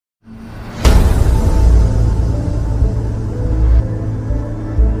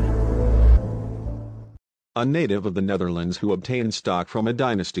a native of the Netherlands who obtained stock from a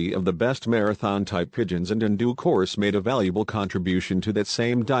dynasty of the best marathon-type pigeons and in due course made a valuable contribution to that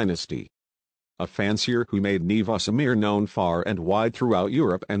same dynasty. A fancier who made Nieuw Vossemeer known far and wide throughout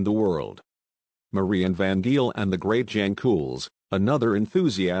Europe and the world. Marijn van Geel and the great Jan Koels, another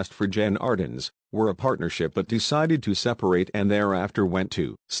enthusiast for Jan Ardens, were a partnership but decided to separate and thereafter went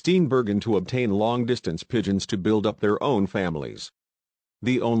to Steenbergen to obtain long-distance pigeons to build up their own families.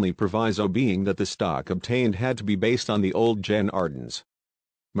 The only proviso being that the stock obtained had to be based on the old Jan Ardens.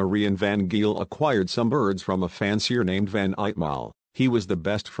 Marijn van Geel acquired some birds from a fancier named Van Eitmaal. He was the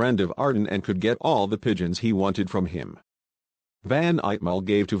best friend of Arden and could get all the pigeons he wanted from him. Van Eitmaal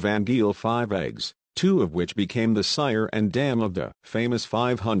gave to Van Geel 5 eggs, 2 of which became the sire and dam of the famous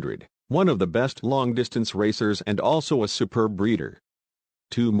 500, one of the best long-distance racers and also a superb breeder.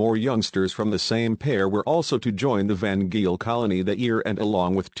 2 more youngsters from the same pair were also to join the Van Geel colony that year and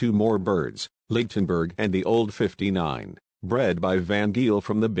along with 2 more birds, Lichtenberg and the Old 59, bred by Van Geel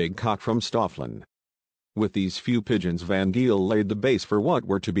from the big cock from Stoffelen. With these few pigeons Van Geel laid the base for what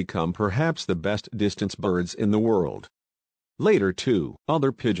were to become perhaps the best distance birds in the world. Later 2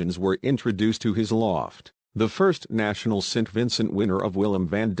 other pigeons were introduced to his loft, the first National St. Vincent winner of Willem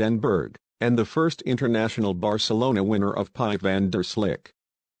van den Berg, and the first International Barcelona winner of Piet van der Slik.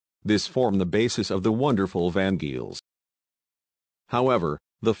 This formed the basis of the wonderful Van Geels. However,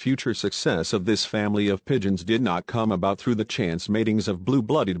 the future success of this family of pigeons did not come about through the chance matings of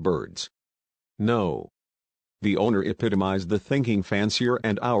blue-blooded birds. No. The owner epitomized the thinking fancier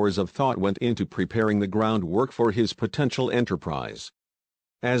and hours of thought went into preparing the groundwork for his potential enterprise.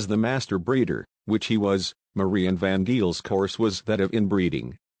 As the master breeder, which he was, Marijn van Geel's course was that of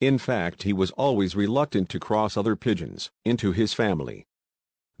inbreeding. In fact, he was always reluctant to cross other pigeons into his family.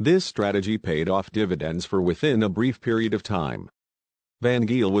 This strategy paid off dividends for within a brief period of time. Van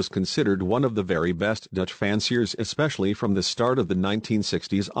Geel was considered one of the very best Dutch fanciers, especially from the start of the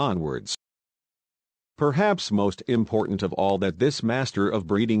 1960s onwards. Perhaps most important of all that this master of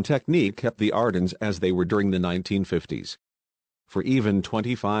breeding technique kept the Ardens as they were during the 1950s. For even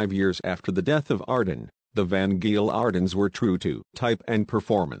 25 years after the death of Arden, the Van Geel Ardens were true to type and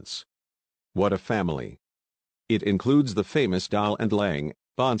performance. What a family! It includes the famous Dole and Lang,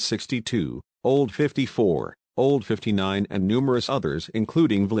 Bond 62, Old 54, Old 59 and numerous others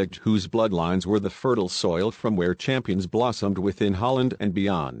including Vlekje, whose bloodlines were the fertile soil from where champions blossomed within Holland and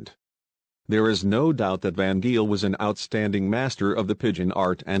beyond. There is no doubt that Van Geel was an outstanding master of the pigeon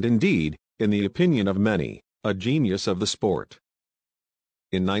art and indeed, in the opinion of many, a genius of the sport.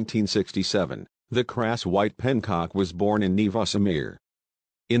 In 1967, the crass white pencock was born in Nieuw Vossemeer.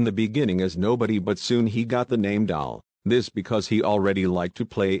 In the beginning as nobody but soon he got the name Dole, this because he already liked to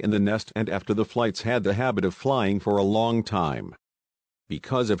play in the nest and after the flights had the habit of flying for a long time.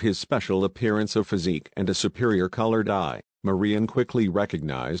 Because of his special appearance of physique and a superior colored eye, Marijn quickly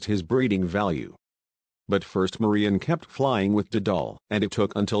recognized his breeding value. But first Marijn kept flying with Dole, and it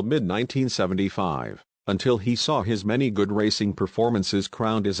took until mid-1975, until he saw his many good racing performances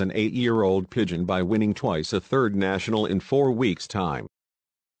crowned as an 8-year-old pigeon by winning twice a third national in 4 weeks' time.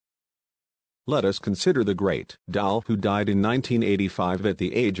 Let us consider the great Dole who died in 1985 at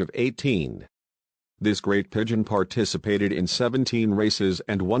the age of 18. This great pigeon participated in 17 races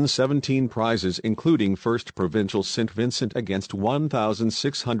and won 17 prizes including first provincial St. Vincent against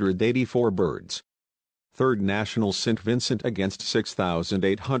 1,684 birds. Third national St. Vincent against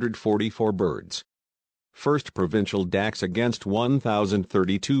 6,844 birds. First provincial Dax against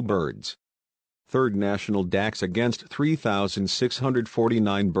 1,032 birds. Third national Dax against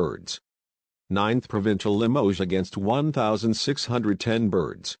 3,649 birds. Ninth provincial Limoges against 1,610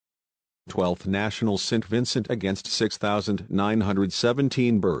 birds. 12th National St. Vincent against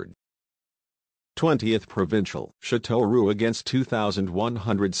 6,917 birds. 20th Provincial Châteauroux against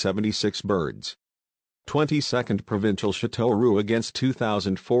 2,176 birds. 22nd Provincial Châteauroux against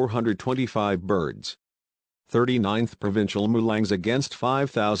 2,425 birds. 39th Provincial Moulangs against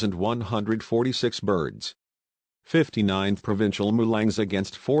 5,146 birds. 59th Provincial Moulangs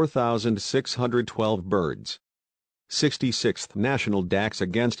against 4,612 birds. 66th National Dax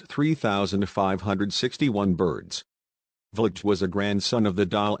against 3,561 birds. Vlekje was a grandson of the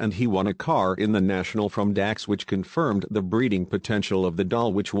Dole and he won a car in the National from Dax which confirmed the breeding potential of the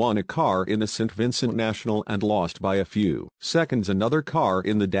Dole, which won a car in the St. Vincent National and lost by a few seconds another car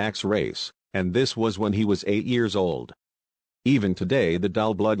in the Dax race, and this was when he was 8 years old. Even today the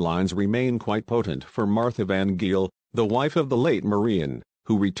Dole bloodlines remain quite potent for Martha van Geel, the wife of the late Marijn,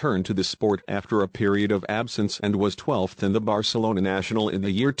 who returned to the sport after a period of absence and was 12th in the Barcelona National in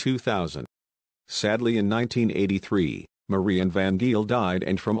the year 2000. Sadly in 1983, Marijn van Geel died,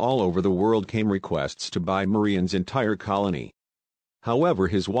 and from all over the world came requests to buy Marijn's entire colony. However,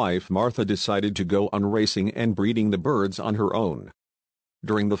 his wife Martha decided to go on racing and breeding the birds on her own.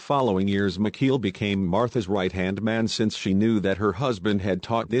 During the following years, Geel became Martha's right-hand man, since she knew that her husband had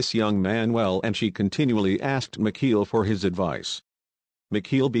taught this young man well, and she continually asked Geel for his advice.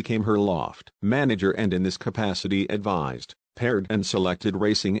 Geel became her loft manager, and in this capacity advised, paired and selected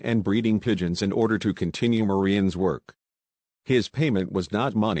racing and breeding pigeons in order to continue Marijn's work. His payment was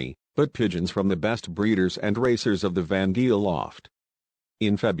not money, but pigeons from the best breeders and racers of the Van Geel loft.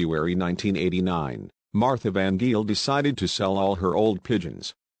 In February 1989, Martha van Geel decided to sell all her old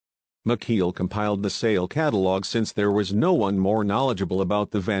pigeons. Geel compiled the sale catalog, since there was no one more knowledgeable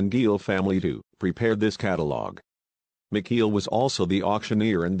about the Van Geel family to prepare this catalog. Geel was also the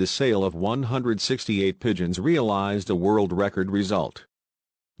auctioneer, and the sale of 168 pigeons realized a world record result.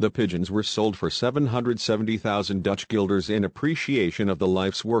 The pigeons were sold for 770,000 Dutch guilders in appreciation of the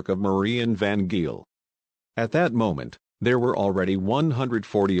life's work of Marijn van Geel. At that moment, there were already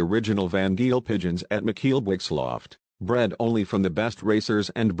 140 original Van Geel pigeons at Geel's loft, bred only from the best racers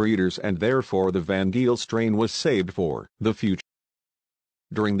and breeders, and therefore the Van Geel strain was saved for the future.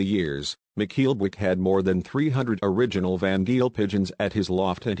 During the years, Geel had more than 300 original Van Geel pigeons at his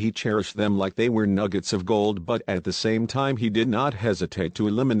loft, and he cherished them like they were nuggets of gold, but at the same time he did not hesitate to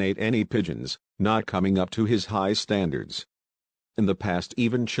eliminate any pigeons not coming up to his high standards. In the past,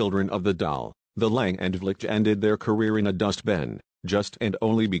 even children of the Dole, the Lang and Vlekje ended their career in a dustbin, just and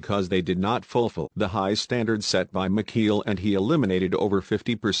only because they did not fulfill the high standards set by Geel, and he eliminated over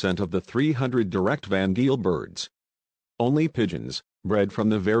 50% of the 300 direct Van Geel birds. Only pigeons, bred from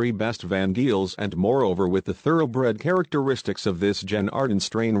the very best Van Geels and moreover with the thoroughbred characteristics of this ardent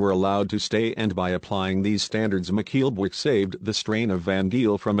strain, were allowed to stay, and by applying these standards Geel saved the strain of Van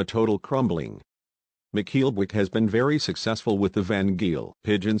Geel from a total crumbling. Geel has been very successful with the Van Geel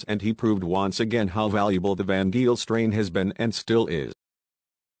pigeons, and he proved once again how valuable the Van Geel strain has been and still is.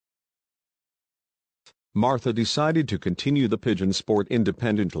 Martha decided to continue the pigeon sport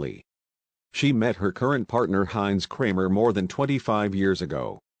independently. She met her current partner Heinz more than 25 years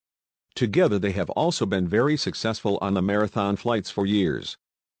ago. Together they have also been very successful on the marathon flights for years.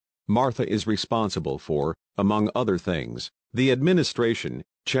 Martha is responsible for, among other things, the administration,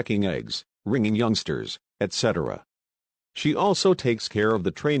 checking eggs, ringing youngsters, etc. She also takes care of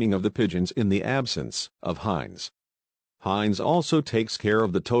the training of the pigeons in the absence of Heinz. Heinz also takes care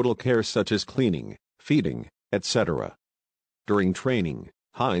of the total care, such as cleaning, feeding, etc. During training,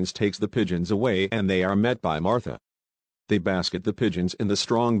 Heinz takes the pigeons away and they are met by Martha. They basket the pigeons in the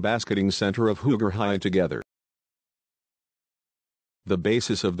strong basketing center of Hoogerhai together. The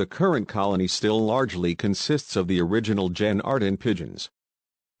basis of the current colony still largely consists of the original ardent pigeons.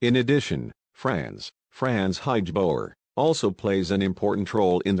 In addition, Frans Hijboer also plays an important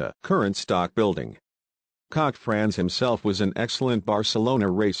role in the current stock building. Cock Frans himself was an excellent Barcelona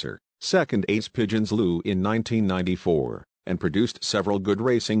racer, second ace pigeons Leeuwen in 1994, and produced several good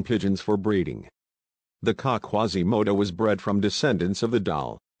racing pigeons for breeding. The cock Quasimodo was bred from descendants of the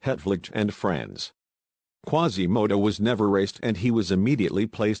Dole, Vlekje and Frans. Quasimodo was never raced, and he was immediately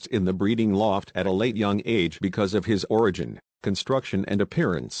placed in the breeding loft at a late young age because of his origin, construction and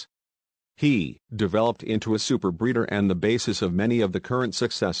appearance. He developed into a super breeder and the basis of many of the current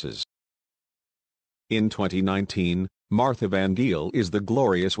successes. In 2019, Martha van Geel is the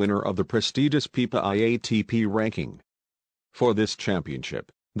glorious winner of the prestigious PIPA IATP ranking. For this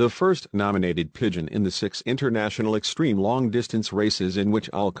championship, the first nominated pigeon in the 6 international extreme long-distance races in which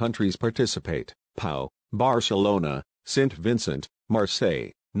all countries participate, Pau, Barcelona, St. Vincent,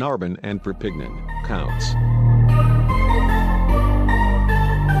 Marseille, Narbonne and Perpignan, counts.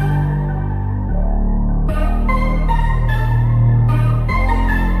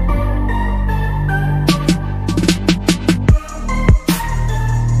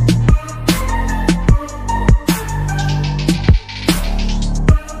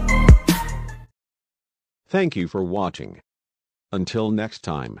 Thank you for watching. Until next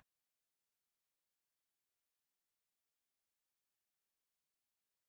time.